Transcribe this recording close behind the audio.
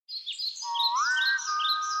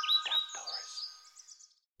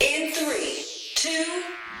2,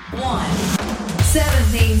 1. 7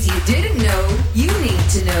 things you didn't know you need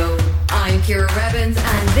to know. I'm Ciara Rebbins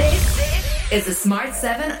and this is the Smart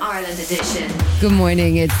 7 Ireland edition. Good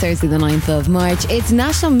morning, it's Thursday the 9th of March. It's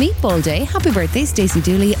National Meatball Day. Happy birthday Stacey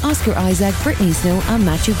Dooley, Oscar Isaac, Brittany Snow and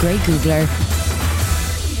Matthew Gray-Googler.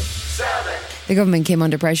 The government came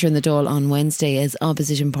under pressure in the Dáil on Wednesday as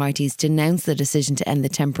opposition parties denounced the decision to end the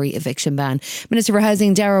temporary eviction ban. Minister for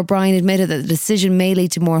Housing Darragh O'Brien admitted that the decision may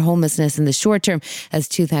lead to more homelessness in the short term, as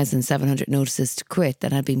 2,700 notices to quit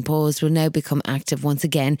that had been paused will now become active once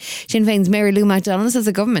again. Sinn Féin's Mary Lou McDonald says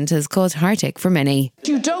the government has caused heartache for many.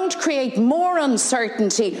 You don't create more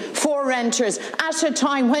uncertainty for renters at a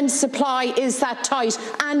time when supply is that tight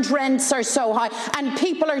and rents are so high and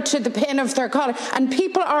people are to the pin of their collar and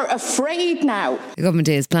people are afraid now. The government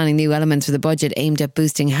is planning new elements for the budget aimed at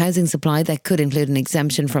boosting housing supply that could include an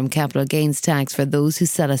exemption from capital gains tax for those who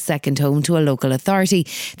sell a second home to a local authority.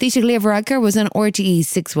 Taoiseach Leo Varadkar was on RTE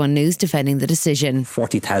 6-1 News defending the decision.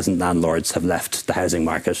 40,000 landlords have left the housing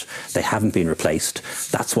market. They haven't been replaced.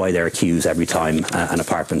 That's why there are queues every time an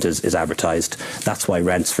apartment is advertised. That's why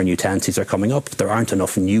rents for new tenancies are coming up. There aren't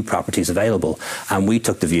enough new properties available. And we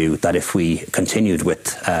took the view that if we continued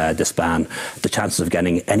with this ban, the chances of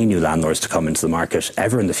getting any new landlords to come into the market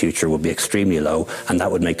ever in the future would be extremely low, and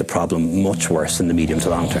that would make the problem much worse in the medium to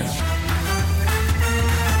long term.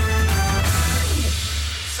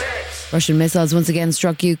 Russian missiles once again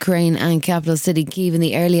struck Ukraine and capital city Kyiv in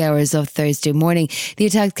the early hours of Thursday morning. The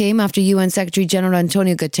attack came after UN Secretary-General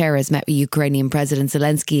Antonio Guterres met with Ukrainian President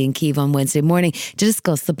Zelensky in Kyiv on Wednesday morning to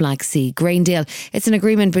discuss the Black Sea grain deal. It's an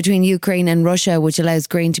agreement between Ukraine and Russia which allows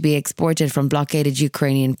grain to be exported from blockaded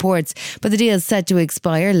Ukrainian ports. But the deal is set to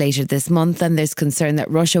expire later this month and there's concern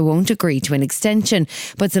that Russia won't agree to an extension.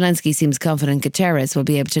 But Zelensky seems confident Guterres will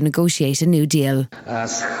be able to negotiate a new deal.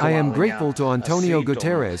 I am grateful to Antonio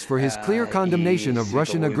Guterres for his clear condemnation of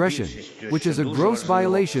Russian aggression, which is a gross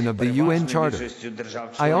violation of the UN Charter.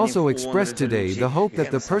 I also expressed today the hope that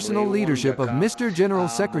the personal leadership of Mr. General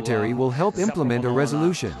Secretary will help implement a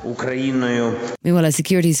resolution. Meanwhile, a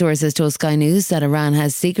security source has told Sky News that Iran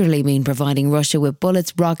has secretly been providing Russia with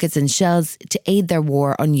bullets, rockets and shells to aid their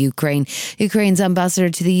war on Ukraine. Ukraine's ambassador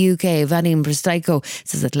to the UK, Vadim Prostaiko,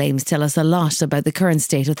 says the claims tell us a lot about the current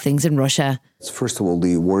state of things in Russia. First of all,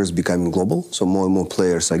 the war is becoming global, so more and more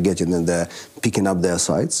players are getting in there, picking up their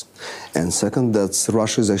sides. And second, that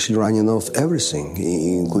Russia is actually running off everything,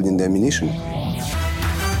 including the ammunition.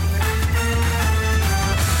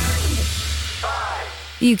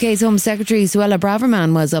 The UK's Home Secretary Suella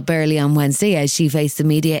Braverman was up early on Wednesday as she faced the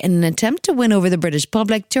media in an attempt to win over the British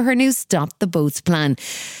public to her new Stop the Boats plan.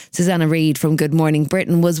 Susanna Reid from Good Morning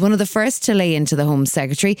Britain was one of the first to lay into the Home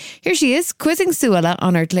Secretary. Here she is, quizzing Suella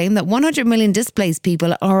on her claim that 100 million displaced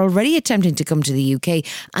people are already attempting to come to the UK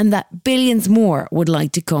and that billions more would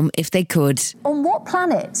like to come if they could. On what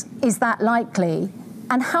planet is that likely?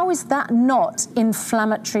 And how is that not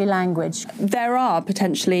inflammatory language? There are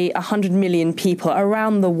potentially 100 million people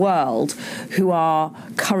around the world who are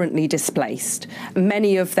currently displaced.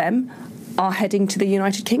 Many of them are heading to the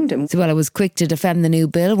United Kingdom. Suella was quick to defend the new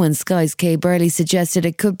bill when Sky's Kay Burley suggested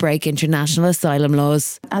it could break international asylum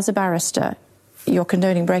laws. As a barrister, you're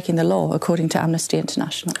condoning breaking the law, according to Amnesty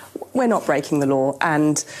International. We're not breaking the law,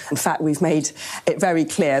 and in fact we've made it very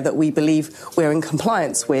clear that we believe we're in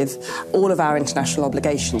compliance with all of our international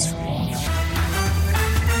obligations.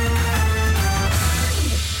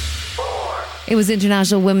 It was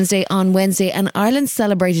International Women's Day on Wednesday and Ireland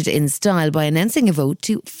celebrated in style by announcing a vote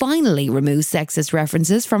to finally remove sexist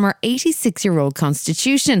references from our 86-year-old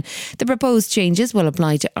constitution. The proposed changes will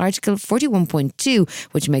apply to Article 41.2,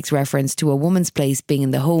 which makes reference to a woman's place being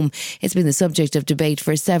in the home. It's been the subject of debate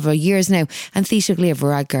for several years now and Taoiseach Leo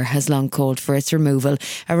Varadkar has long called for its removal.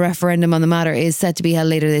 A referendum on the matter is set to be held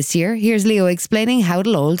later this year. Here's Leo explaining how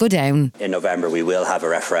it'll all go down. In November we will have a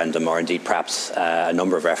referendum, or indeed perhaps a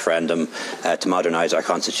number of referendum to modernise our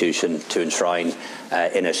constitution, to enshrine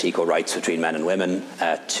in it equal rights between men and women,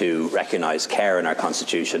 to recognise care in our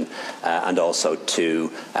constitution, and also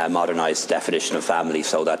to modernise the definition of family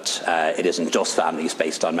so that it isn't just families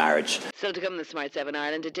based on marriage. So to come the Smart 7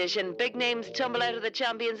 Ireland edition, big names tumble out of the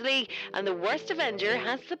Champions League and the worst Avenger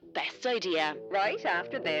has the best idea. Right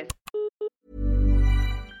after this.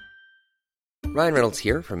 Ryan Reynolds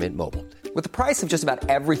here from Mint Mobile. With the price of just about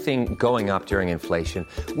everything going up during inflation,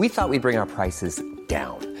 we thought we'd bring our prices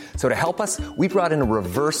down. So to help us, we brought in a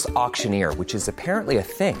reverse auctioneer, which is apparently a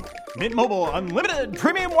thing. Mint Mobile Unlimited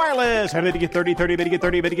Premium Wireless. How to get 30, 30, how to get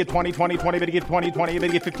 30, how to get 20, 20, 20, how to get 20, 20, how to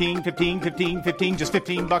get 15, 15, 15, 15, just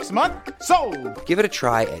 $15 a month? Sold! Give it a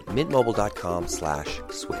try at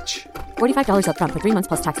mintmobile.com/switch. $45 up front for 3 months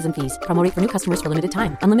plus taxes and fees. Promo rate for new customers for limited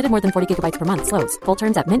time. Unlimited more than 40 gigabytes per month. Slows full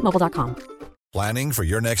terms at mintmobile.com. Planning for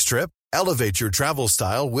your next trip? Elevate your travel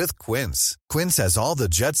style with Quince. Quince has all the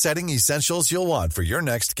jet-setting essentials you'll want for your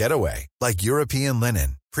next getaway, like European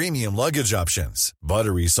linen, premium luggage options,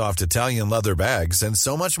 buttery soft Italian leather bags, and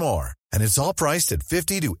so much more. And it's all priced at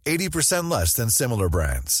 50 to 80% less than similar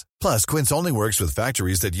brands. Plus, Quince only works with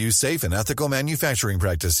factories that use safe and ethical manufacturing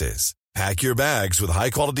practices. Pack your bags with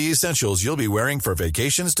high-quality essentials you'll be wearing for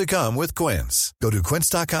vacations to come with Quince. Go to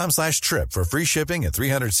quince.com/trip for free shipping and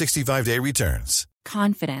 365-day returns.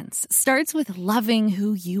 Confidence starts with loving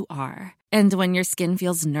who you are. And when your skin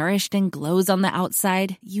feels nourished and glows on the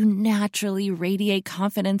outside, you naturally radiate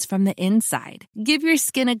confidence from the inside. Give your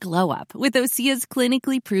skin a glow-up with Osea's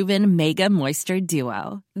clinically proven Mega Moisture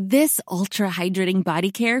Duo. This ultra-hydrating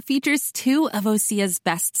body care features 2 of Osea's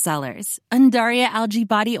best sellers, Undaria Algae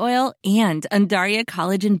Body Oil and Undaria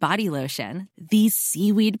Collagen Body Lotion. These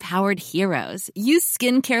seaweed-powered heroes use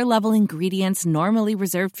skincare-level ingredients normally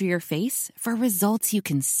reserved for your face for results you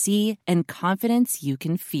can see and confidence you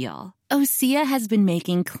can feel. Osea has been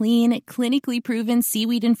making clean, clinically proven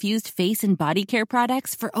seaweed-infused face and body care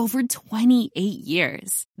products for over 28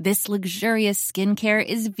 years. This luxurious skincare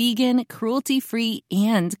is vegan, cruelty-free,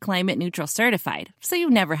 and climate-neutral certified, so you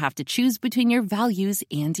never have to choose between your values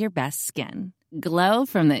and your best skin. Glow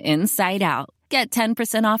from the inside out. Get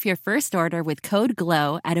 10% off your first order with code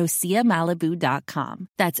GLOW at OseaMalibu.com.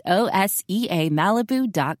 That's OSEA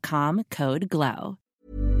Malibu.com, code GLOW.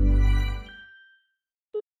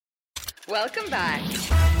 Welcome back.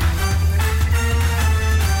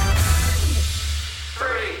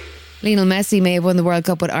 Lionel Messi may have won the World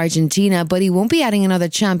Cup with Argentina, but he won't be adding another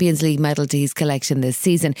Champions League medal to his collection this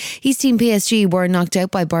season. His team PSG were knocked out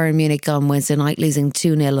by Bayern Munich on Wednesday night, losing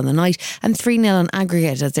 2-0 on the night and 3-0 on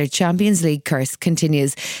aggregate as their Champions League curse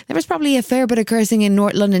continues. There was probably a fair bit of cursing in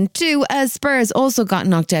North London too, as Spurs also got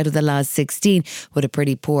knocked out of the last 16 with a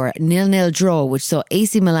pretty poor 0-0 draw, which saw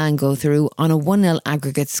AC Milan go through on a 1-0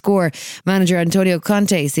 aggregate score. Manager Antonio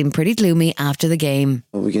Conte seemed pretty gloomy after the game.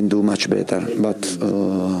 We can do much better, but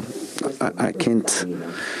I can't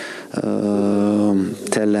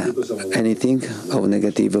tell anything of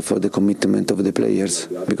negative for the commitment of the players,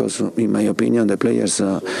 because in my opinion the players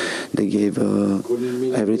they gave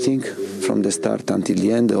everything from the start until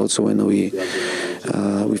the end. Also when we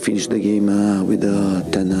finished the game with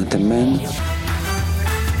 10 men.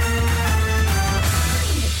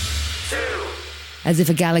 As if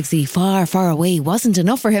a galaxy far, far away wasn't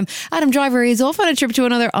enough for him, Adam Driver is off on a trip to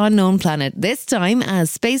another unknown planet, this time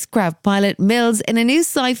as spacecraft pilot Mills in a new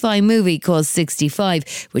sci-fi movie called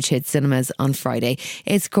 65, which hits cinemas on Friday.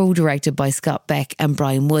 It's co-directed by Scott Beck and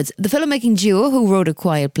Brian Woods, the filmmaking duo who wrote A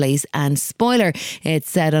Quiet Place and Spoiler.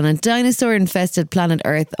 It's set on a dinosaur-infested planet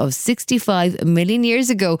Earth of 65 million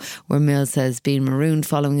years ago, where Mills has been marooned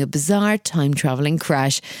following a bizarre time-travelling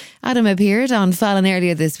crash. Adam appeared on Fallon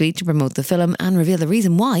earlier this week to promote the film and reveal the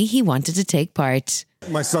reason why he wanted to take part.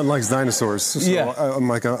 My son likes dinosaurs, so yeah. I'm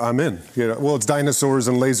like, I'm in. You know, well, it's dinosaurs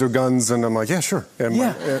and laser guns, and I'm like, yeah, sure. And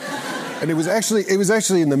and it was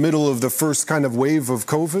actually in the middle of the first kind of wave of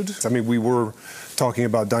COVID. I mean, we were talking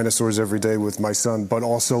about dinosaurs every day with my son, but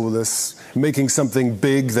also this making something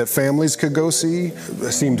big that families could go see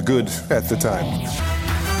seemed good at the time.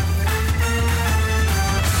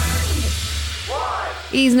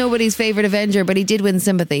 He's nobody's favourite Avenger, but he did win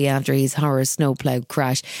sympathy after his horror snowplow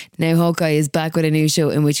crash. Now Hawkeye is back with a new show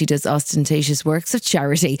in which he does ostentatious works of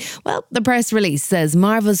charity. Well, the press release says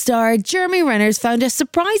Marvel star Jeremy Renner's found a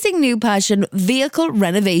surprising new passion, vehicle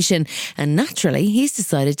renovation, and naturally he's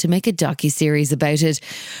decided to make a docuseries about it.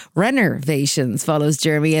 Rennervations follows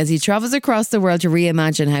Jeremy as he travels across the world to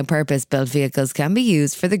reimagine how purpose-built vehicles can be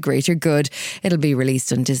used for the greater good. It'll be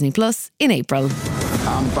released on Disney Plus in April.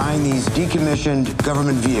 I'm buying these decommissioned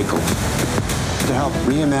government vehicles to help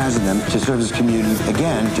reimagine them to serve this community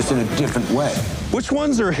again, just in a different way. Which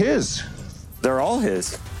ones are his? They're all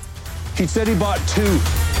his. He said he bought 2.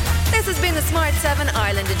 This has been the Smart 7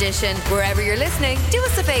 Ireland edition. Wherever you're listening, do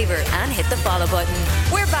us a favour and hit the follow button.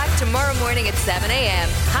 We're back tomorrow morning at 7 a.m.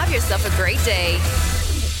 Have yourself a great day.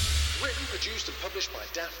 Written, produced and published by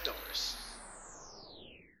Daft Doris.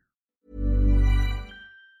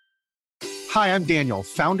 Hi, I'm Daniel,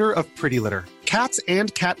 founder of Pretty Litter. Cats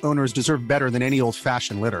and cat owners deserve better than any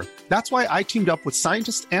old-fashioned litter. That's why I teamed up with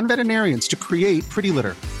scientists and veterinarians to create Pretty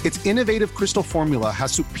Litter. Its innovative crystal formula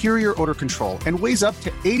has superior odor control and weighs up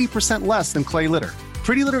to 80% less than clay litter.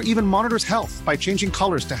 Pretty Litter even monitors health by changing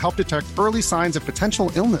colors to help detect early signs of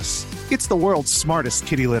potential illness. It's the world's smartest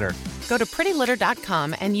kitty litter. Go to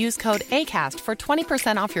prettylitter.com and use code ACAST for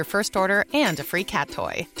 20% off your first order and a free cat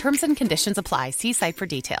toy. Terms and conditions apply. See site for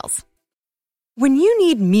details. When you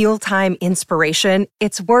need mealtime inspiration,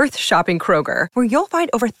 it's worth shopping Kroger, where you'll find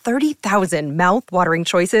over 30,000 mouth-watering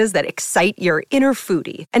choices that excite your inner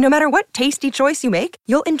foodie. And no matter what tasty choice you make,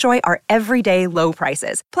 you'll enjoy our everyday low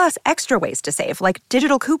prices, plus extra ways to save, like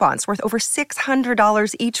digital coupons worth over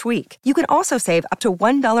 $600 each week. You can also save up to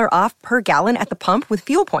 $1 off per gallon at the pump with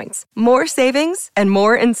fuel points. More savings and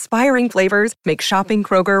more inspiring flavors make shopping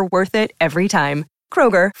Kroger worth it every time.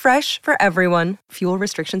 Kroger, fresh for everyone. Fuel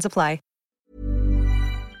restrictions apply.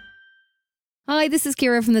 Hi, this is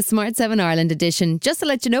Ciara from the Smart 7 Ireland edition. Just to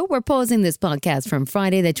let you know, we're pausing this podcast from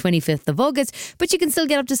Friday the 25th of August, but you can still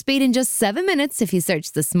get up to speed in just 7 minutes if you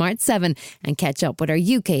search the Smart 7 and catch up with our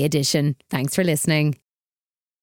UK edition. Thanks for listening.